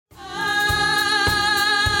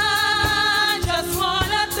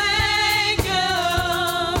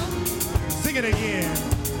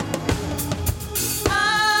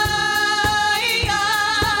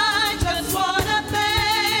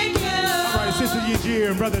year.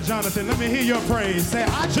 And Brother Jonathan, let me hear your praise. Say,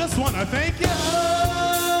 I just want to thank you. I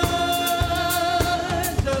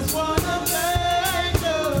just want to thank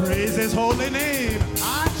you. Praise his holy name.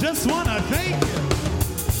 I just want to thank you.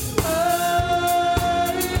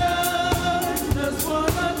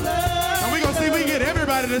 And we're going to see if we can get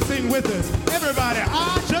everybody to sing with us. Everybody,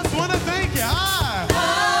 I just want to thank you. I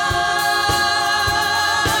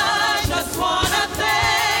just want to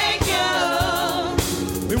thank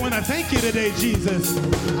you. We want to thank you today, Jesus.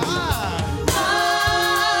 I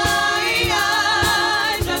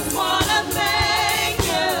just want to thank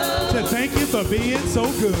you. To thank you for being so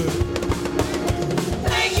good.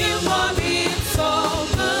 Thank you for being so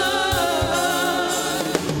good.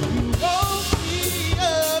 You woke me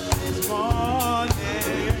up this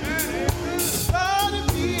morning, started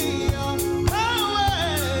me on my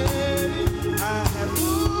way. I have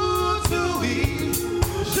food to eat,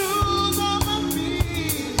 shoes on my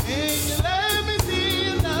feet, and you let me see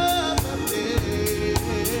another day.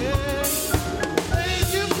 Thank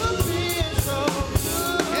you for being so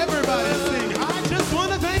good. Everybody sing, I just want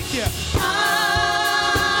to thank you. I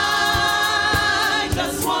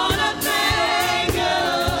just want to thank you.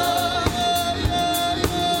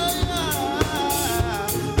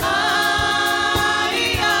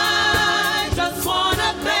 I just want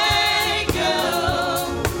to thank you.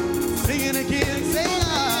 Sing it again, say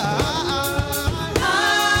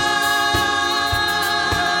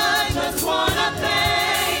I just want to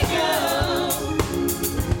thank you.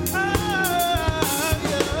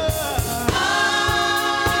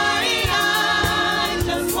 I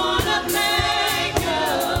just want to thank you.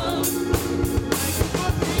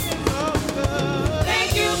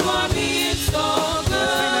 Thank you for being so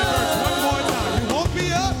good. one more time. You woke me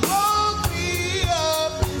up. Woke me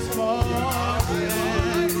up this morning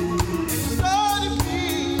and started me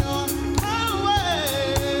on my way.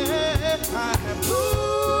 I have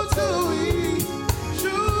food to eat,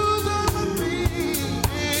 shoes on my feet,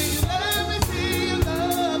 and you let me see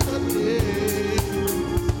another day.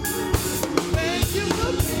 Thank you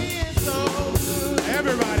for being so good.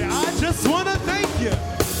 Everybody, I just want to thank you.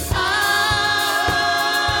 I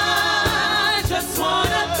just want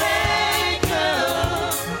to thank you.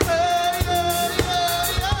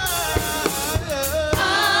 I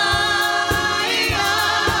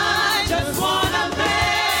just want to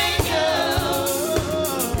thank you.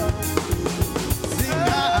 Sing, I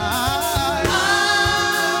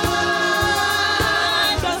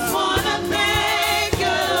just want to thank you.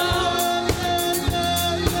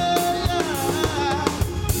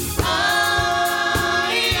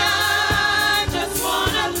 I just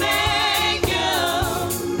want to thank you.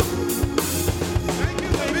 thank you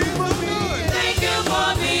for being so good. Thank you for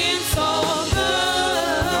being so I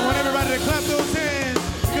good. want everybody to clap those hands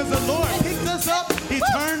because the Lord picked us up, He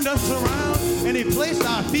turned us around, and He placed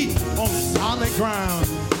our feet on solid ground.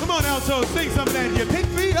 Come on, Alto, sing some of that. You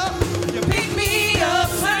picked me up. You Pick me up,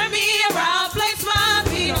 turn me around, place my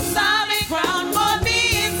feet on solid ground for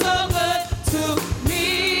being so good to me.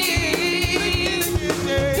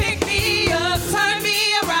 Pick me up, turn me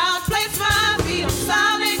around, place my feet on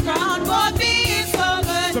solid ground for being so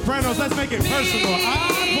good. Sopranos, let's make it personal.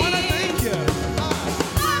 I want to thank you I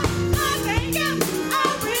thank you. I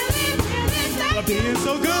really, really for thank you. being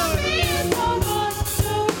so good. Being so good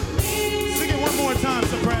to me. Sing it one more time,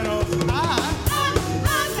 Sopranos. I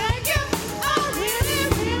thank you. I really,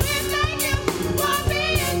 really thank you for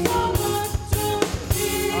being so good to me.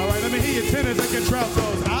 All right, let me hear your tenors and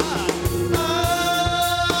contraltos. I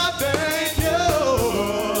thank you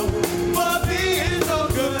for being so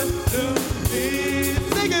good to me.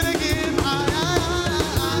 Sing it again. I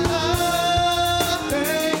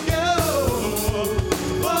thank you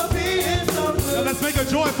for being so good. Now let's make a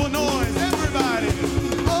joyful noise, everybody.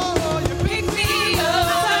 Oh, you pick me up,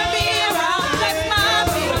 turn me around, place my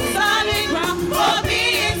feet on solid ground for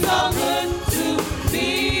being so good to me.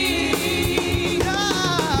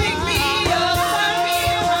 Pick me up, turn me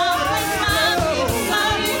around, place my feet on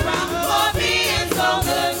solid ground for being so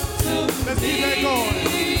good to Let's keep that me. going.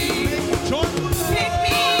 Make a joyful noise. Pick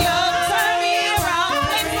me up, turn me around,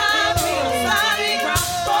 place my feet on solid ground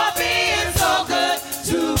for being so good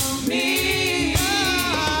to me.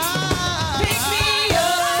 Pick me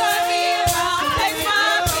up, turn me around, place my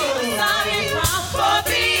feet on solid ground for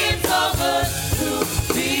being so good to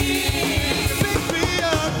me. Pick me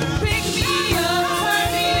up. Pick me up, turn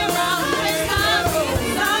me around, place my feet on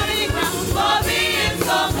solid ground for being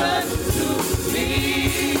so good to me.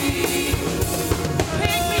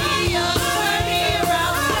 Pick me up, turn me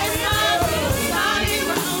around, place my feet on solid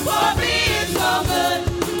ground for being so good.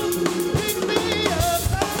 Pick me up,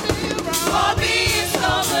 turn me around for being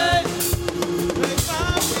so good.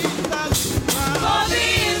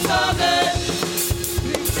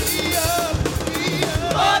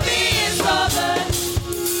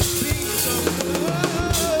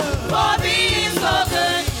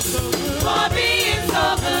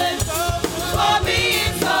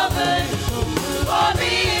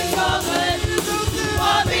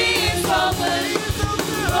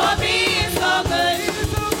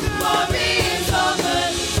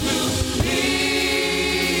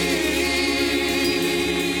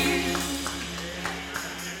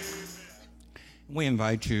 We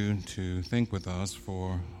invite you to think with us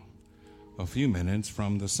for a few minutes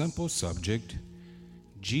from the simple subject,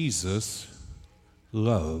 Jesus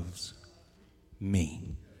loves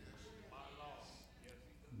me.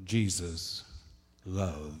 Jesus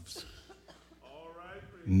loves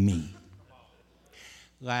me.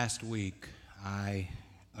 Last week, I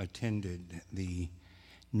attended the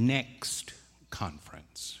Next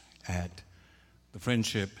conference at the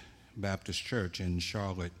Friendship Baptist Church in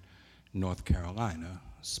Charlotte, North Carolina,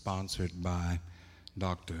 sponsored by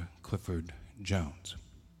Dr. Clifford Jones.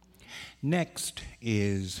 Next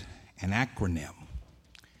is an acronym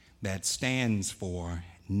that stands for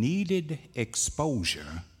Needed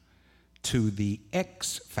Exposure to the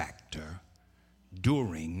X Factor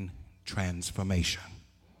During Transformation.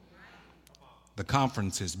 The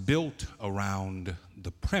conference is built around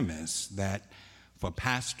the premise that for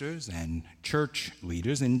pastors and church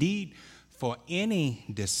leaders, indeed for any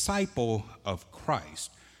disciple of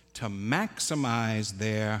Christ, to maximize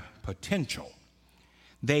their potential,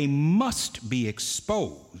 they must be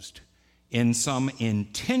exposed in some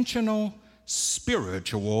intentional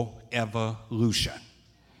spiritual evolution.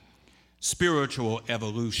 Spiritual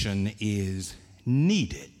evolution is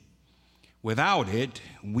needed. Without it,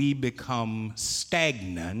 we become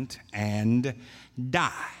stagnant and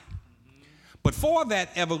die. But for that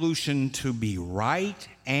evolution to be right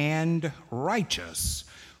and righteous,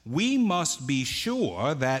 we must be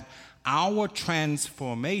sure that our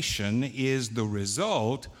transformation is the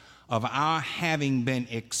result of our having been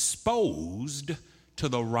exposed to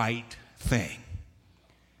the right thing,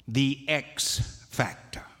 the X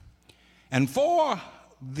factor. And for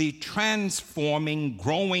the transforming,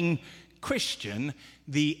 growing Christian,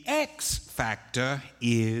 the X factor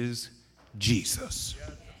is Jesus.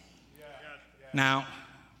 Now,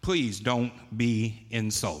 please don't be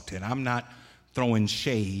insulted. I'm not throwing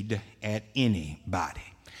shade at anybody.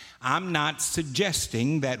 I'm not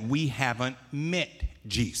suggesting that we haven't met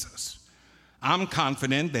Jesus. I'm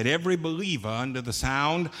confident that every believer under the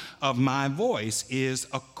sound of my voice is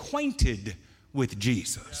acquainted with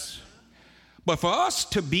Jesus. But for us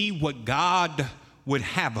to be what God would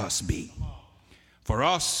have us be, for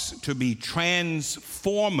us to be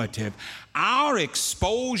transformative, our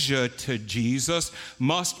exposure to Jesus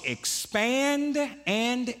must expand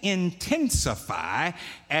and intensify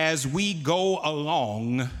as we go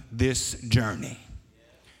along this journey.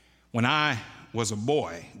 When I was a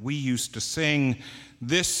boy, we used to sing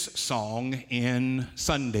this song in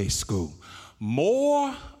Sunday school.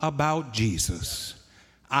 More about Jesus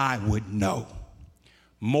I would know.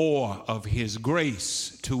 More of his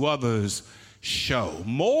grace to others show.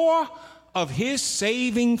 More of his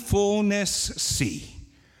saving fullness see.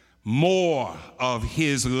 More of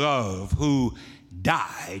his love who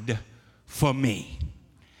died for me.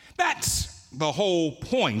 That's the whole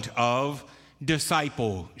point of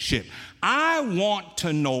discipleship. I want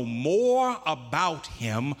to know more about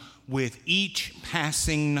him with each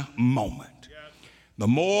passing moment. The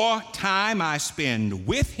more time I spend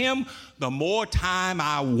with him, the more time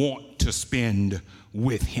I want to spend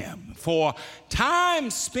with him. For time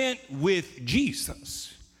spent with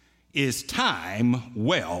Jesus is time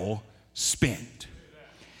well spent.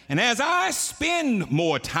 And as I spend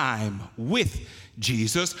more time with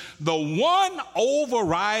Jesus, the one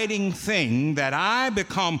overriding thing that I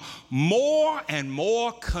become more and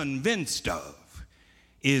more convinced of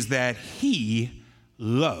is that he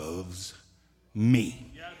loves me.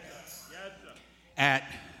 At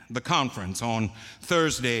the conference on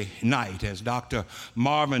Thursday night, as Dr.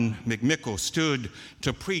 Marvin McMickle stood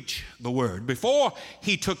to preach the word, before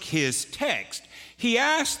he took his text, he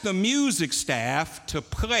asked the music staff to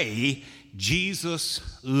play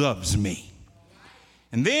Jesus Loves Me.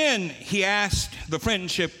 And then he asked the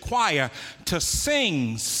Friendship Choir to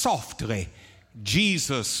sing softly,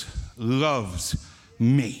 Jesus Loves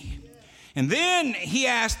Me. And then he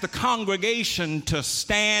asked the congregation to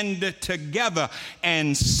stand together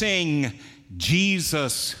and sing,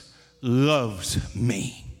 Jesus Loves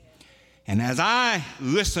Me. And as I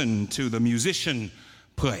listened to the musician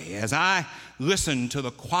play, as I listened to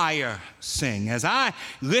the choir sing, as I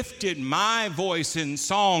lifted my voice in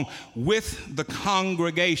song with the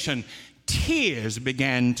congregation, tears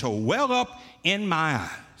began to well up in my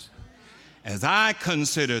eyes as I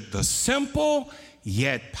considered the simple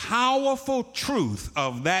yet powerful truth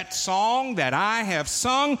of that song that I have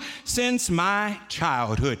sung since my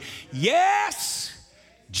childhood. Yes,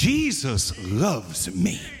 Jesus loves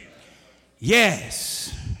me.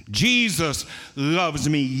 Yes, Jesus loves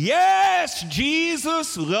me. Yes,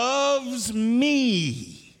 Jesus loves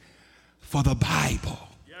me. For the Bible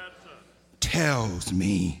tells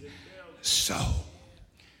me so.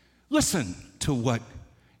 Listen to what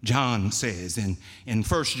John says in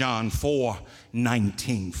 1 John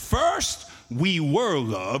 4:19. First we were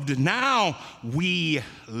loved, now we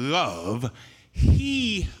love.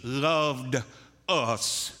 He loved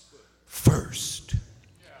us first.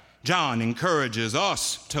 John encourages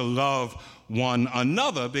us to love one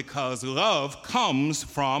another because love comes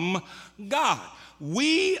from God.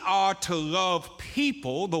 We are to love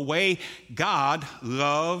people the way God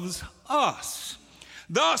loves us.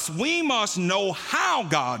 Thus, we must know how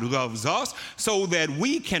God loves us so that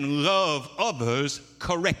we can love others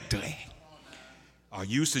correctly. Are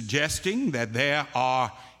you suggesting that there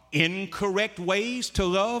are incorrect ways to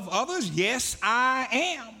love others? Yes, I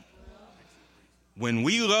am. When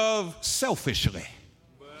we love selfishly,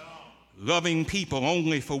 loving people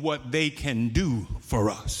only for what they can do for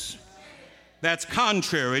us, that's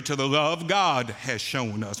contrary to the love God has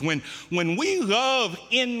shown us. When we love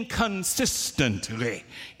inconsistently,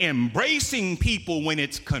 embracing people when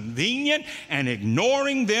it's convenient and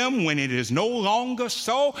ignoring them when it is no longer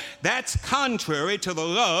so, that's contrary to the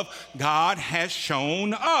love God has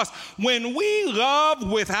shown us. When we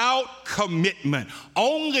love without commitment,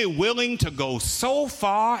 only willing to go so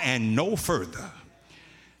far and no further,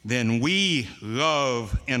 then we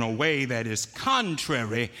love in a way that is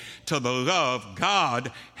contrary to the love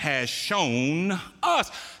God has shown us.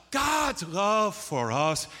 God's love for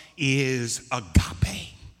us is agape.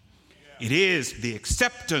 It is the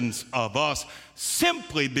acceptance of us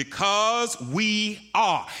simply because we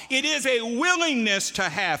are. It is a willingness to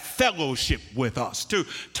have fellowship with us, to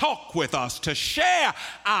talk with us, to share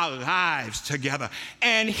our lives together.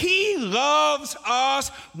 And He loves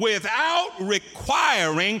us without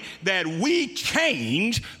requiring that we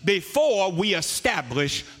change before we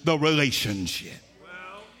establish the relationship.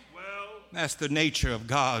 That's the nature of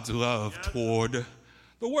God's love toward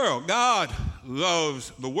the world. God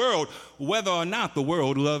loves the world whether or not the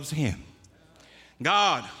world loves Him.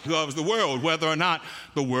 God loves the world whether or not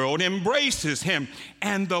the world embraces Him.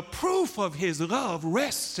 And the proof of His love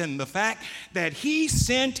rests in the fact that He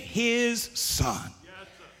sent His Son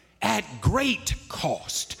at great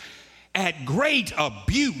cost, at great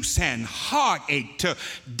abuse and heartache, to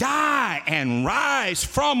die and rise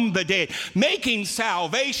from the dead, making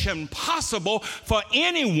salvation possible for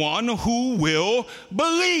anyone who will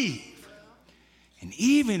believe. And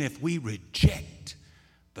even if we reject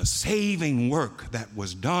the saving work that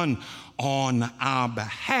was done on our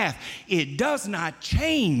behalf, it does not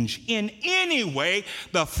change in any way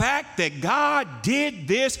the fact that God did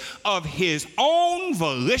this of His own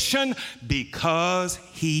volition because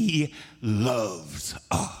He loves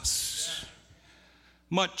us.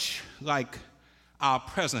 Much like our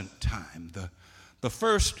present time, the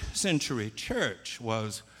first century church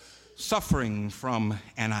was suffering from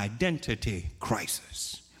an identity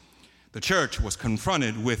crisis. The church was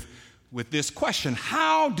confronted with this question: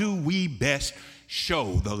 how do we best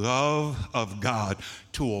show the love of God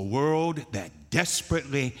to a world that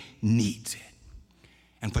desperately needs it?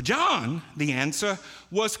 And for John, the answer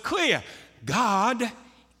was clear. God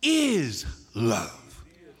is love.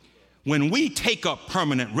 When we take up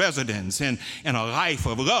permanent residence in a life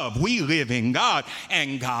of love, we live in God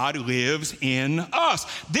and God lives in us.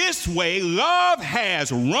 This way, love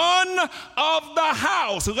has run of the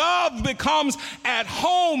house. Love becomes at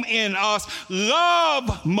home in us.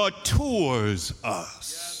 Love matures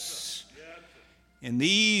us. In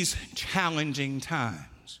these challenging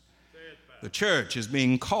times, the church is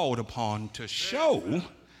being called upon to show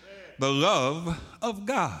the love of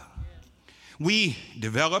God. We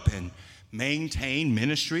develop and maintain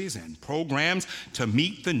ministries and programs to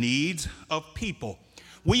meet the needs of people.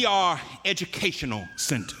 We are educational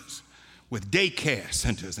centers with daycare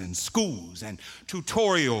centers and schools and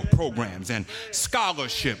tutorial programs and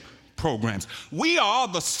scholarship programs. We are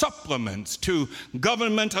the supplements to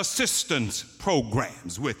government assistance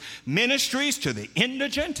programs with ministries to the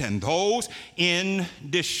indigent and those in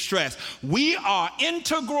distress. We are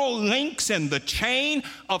integral links in the chain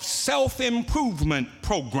of self-improvement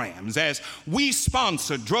programs as we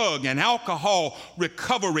sponsor drug and alcohol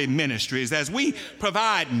recovery ministries, as we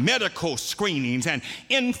provide medical screenings and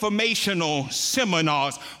informational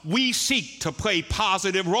seminars. We seek to play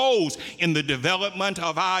positive roles in the development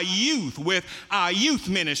of our youth youth with our youth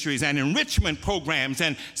ministries and enrichment programs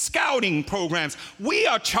and scouting programs, we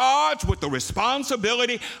are charged with the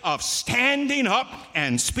responsibility of standing up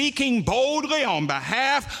and speaking boldly on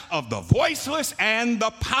behalf of the voiceless and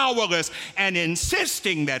the powerless, and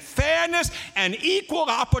insisting that fairness and equal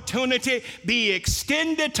opportunity be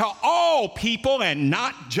extended to all people and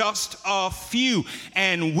not just a few.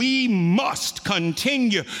 And we must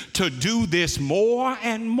continue to do this more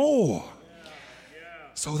and more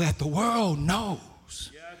so that the world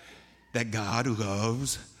knows that God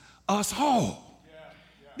loves us all.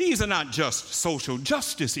 These are not just social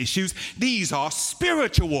justice issues. These are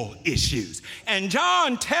spiritual issues. And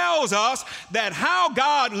John tells us that how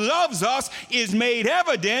God loves us is made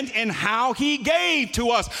evident in how he gave to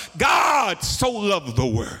us. God so loved the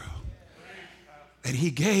world that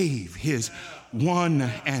he gave his one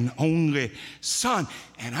and only Son.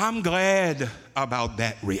 And I'm glad about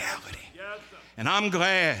that reality. And I'm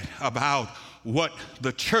glad about what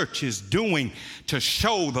the church is doing to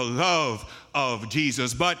show the love of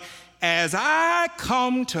Jesus. But as I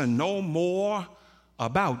come to know more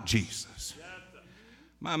about Jesus,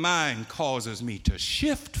 my mind causes me to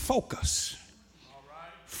shift focus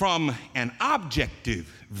from an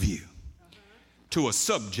objective view to a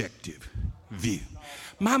subjective view.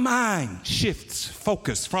 My mind shifts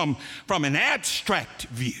focus from an abstract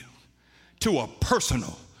view to a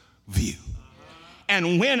personal view.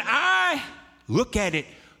 And when I look at it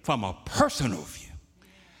from a personal view,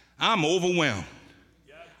 I'm overwhelmed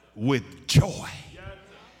with joy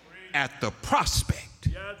at the prospect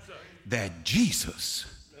that Jesus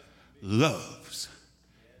loves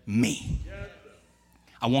me.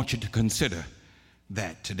 I want you to consider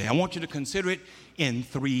that today. I want you to consider it in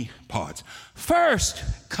three parts. First,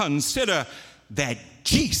 consider that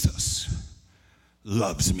Jesus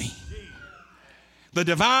loves me. The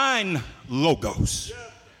divine Logos,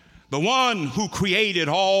 the one who created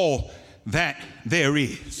all that there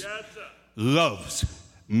is, loves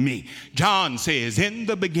me. John says, in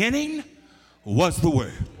the beginning was the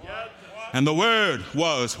Word, and the Word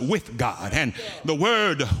was with God, and the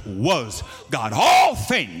Word was God. All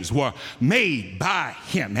things were made by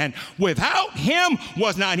him, and without him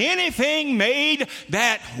was not anything made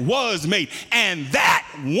that was made. And that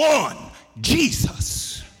one, Jesus,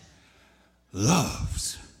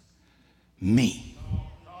 loves me.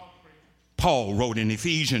 Paul wrote in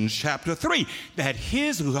Ephesians chapter 3 that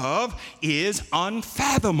his love is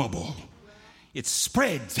unfathomable. It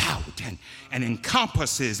spreads out and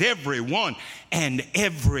encompasses everyone and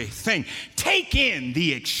everything. Take in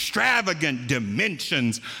the extravagant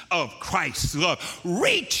dimensions of Christ's love.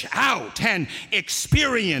 Reach out and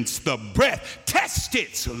experience the breadth. Test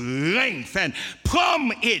its length and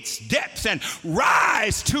plumb its depths and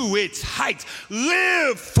rise to its heights.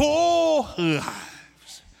 Live full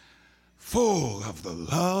lives, full of the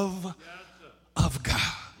love of God.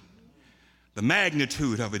 The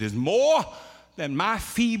magnitude of it is more than my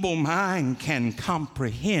feeble mind can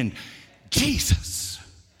comprehend. Jesus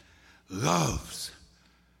loves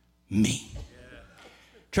me.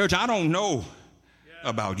 Church, I don't know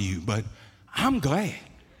about you, but I'm glad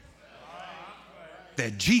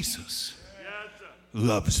that Jesus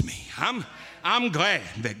loves me. I'm glad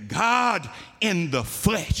that God in the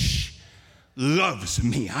flesh loves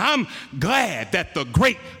me. I'm glad that the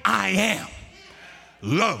great I am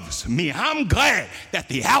loves me. I'm glad that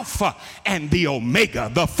the Alpha and the Omega,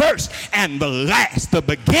 the first and the last, the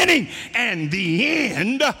beginning and the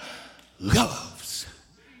end, loves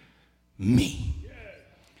me.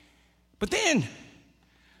 But then,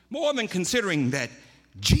 more than considering that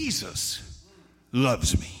Jesus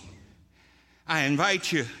loves me, I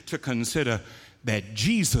invite you to consider that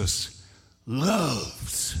Jesus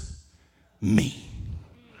loves me.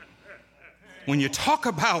 When you talk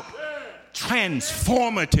about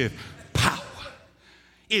transformative power,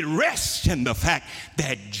 it rests in the fact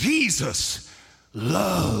that Jesus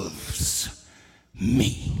loves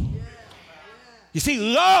me. You see,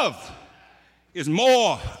 love is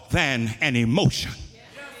more than an emotion.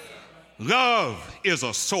 Love is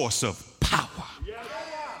a source of power.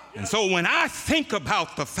 And so when I think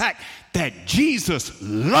about the fact that Jesus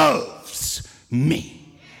loves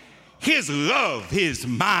me, his love is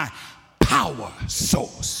my power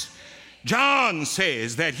source. John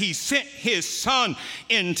says that he sent his Son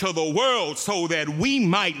into the world so that we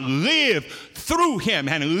might live through him.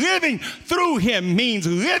 And living through him means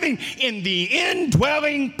living in the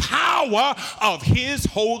indwelling power of his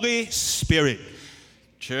Holy Spirit.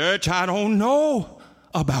 Church, I don't know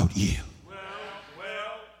about you,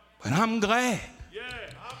 but I'm glad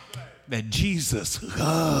that Jesus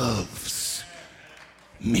loves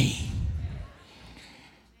me.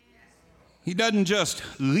 He doesn't just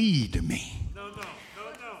lead me.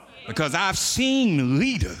 Because I've seen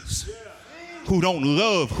leaders who don't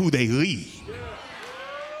love who they lead.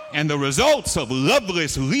 And the results of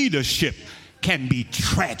loveless leadership can be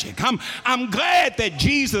tragic. I'm glad that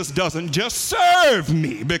Jesus doesn't just serve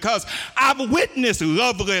me, because I've witnessed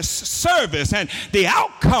loveless service and the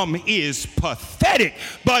outcome is pathetic.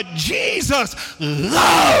 But Jesus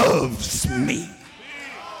loves me.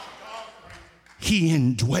 He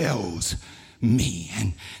indwells me,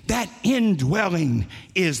 and that indwelling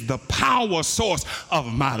is the power source of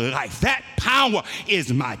my life. That power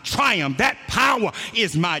is my triumph. That power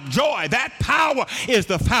is my joy. That power is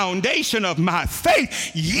the foundation of my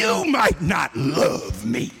faith. You might not love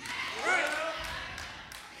me.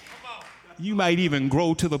 You might even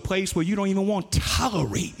grow to the place where you don't even want to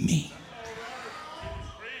tolerate me.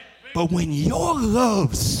 But when your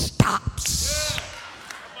love stops,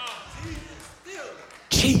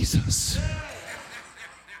 Jesus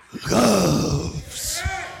loves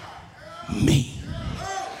me.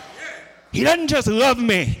 He doesn't just love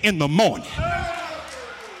me in the morning.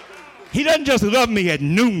 He doesn't just love me at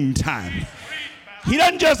noontime. He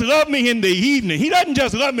doesn't just love me in the evening. He doesn't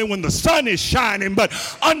just love me when the sun is shining, but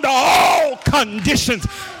under all conditions,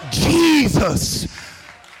 Jesus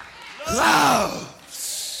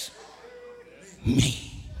loves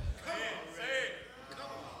me.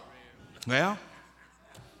 Well,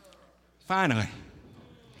 finally,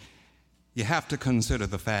 you have to consider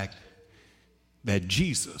the fact that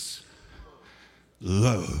Jesus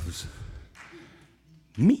loves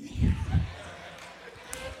me.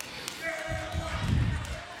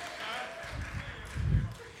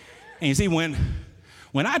 And you see, when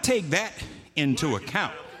I take that into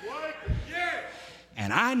account,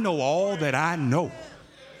 and I know all that I know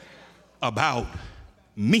about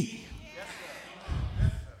me,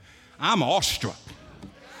 I'm awestruck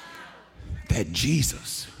that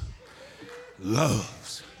Jesus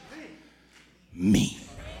loves me.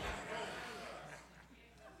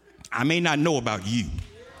 I may not know about you,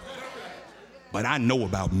 but I know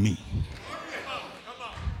about me.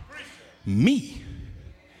 Me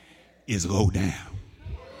is low down.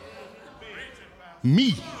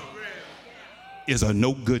 Me is a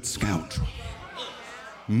no good scoundrel.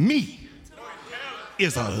 Me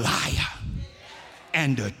is a liar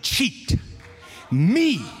and a cheat.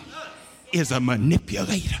 Me is a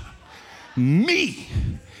manipulator. Me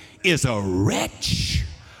is a wretch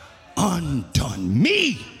undone.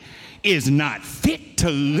 Me is not fit to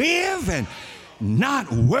live and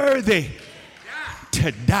not worthy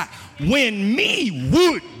to die. When me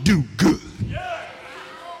would do good,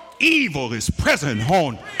 evil is present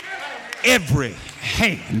on every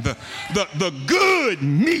hand. The good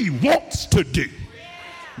me wants to do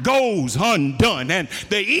goes undone, and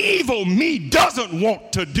the evil me doesn't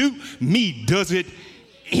want to do, me does it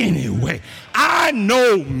anyway. I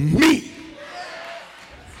know me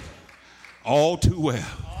all too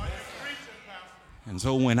well. And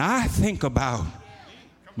so when I think about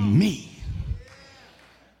me,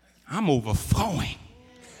 I'm overflowing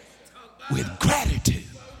with gratitude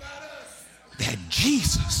that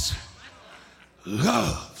Jesus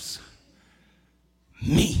loves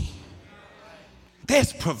me.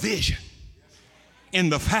 There's provision in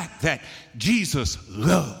the fact that Jesus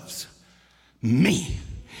loves me.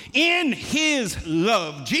 In his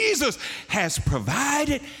love, Jesus has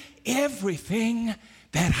provided everything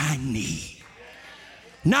that I need.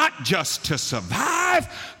 Not just to survive,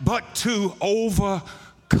 but to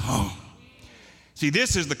overcome. See,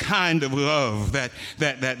 this is the kind of love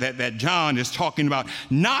that John is talking about.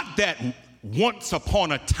 Not that once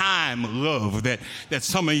upon a time love that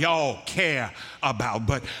some of y'all care about,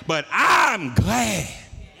 but I'm glad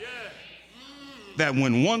that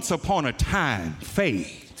when once upon a time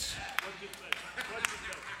fades,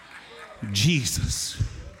 Jesus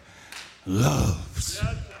loves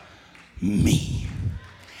me.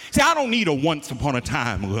 See, I don't need a once upon a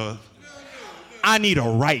time love. I need a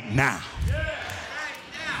right now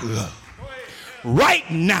love. Right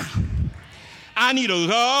now. I need a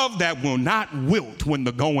love that will not wilt when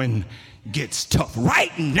the going gets tough.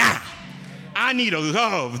 Right now. I need a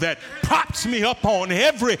love that props me up on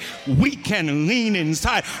every weekend lean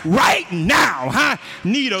inside. Right now, I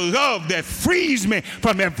need a love that frees me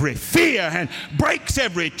from every fear and breaks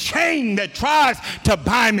every chain that tries to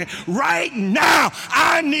bind me. Right now,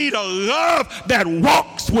 I need a love that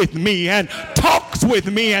walks with me and talks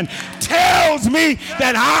with me and tells me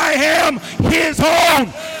that I am his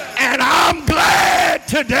own. And I'm glad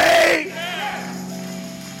today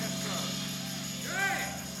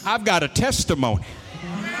I've got a testimony.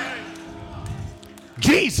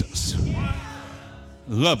 Jesus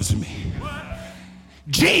loves me.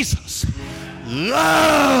 Jesus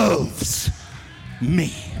loves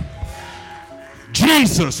me.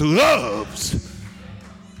 Jesus loves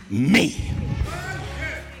me.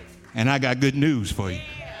 And I got good news for you.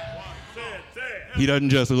 He doesn't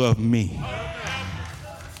just love me.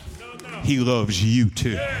 He loves you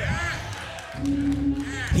too.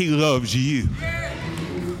 He loves you.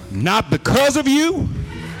 Not because of you,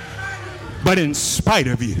 but in spite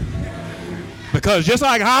of you. Because just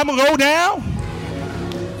like I'm low down,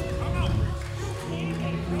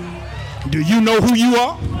 do you know who you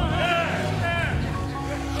are?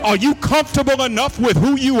 Are you comfortable enough with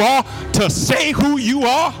who you are to say who you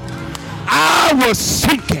are? I was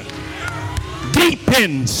sinking deep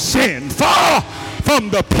in sin, far from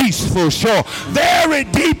the peaceful shore, very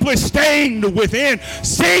deeply stained within,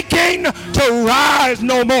 seeking to rise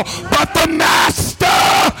no more. But the master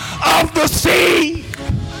of the sea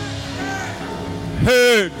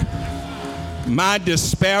heard my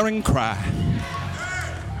despairing cry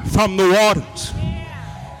from the waters.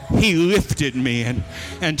 He lifted me.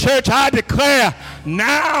 And church, I declare,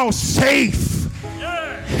 now safe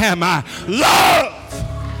am I.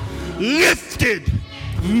 Love lifted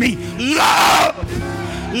me. Love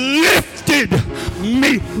lifted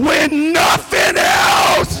me when nothing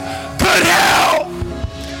else could help.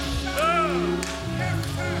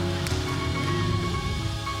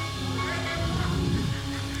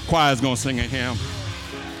 Choir's gonna sing a hymn.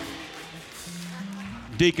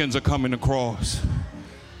 Deacons are coming across.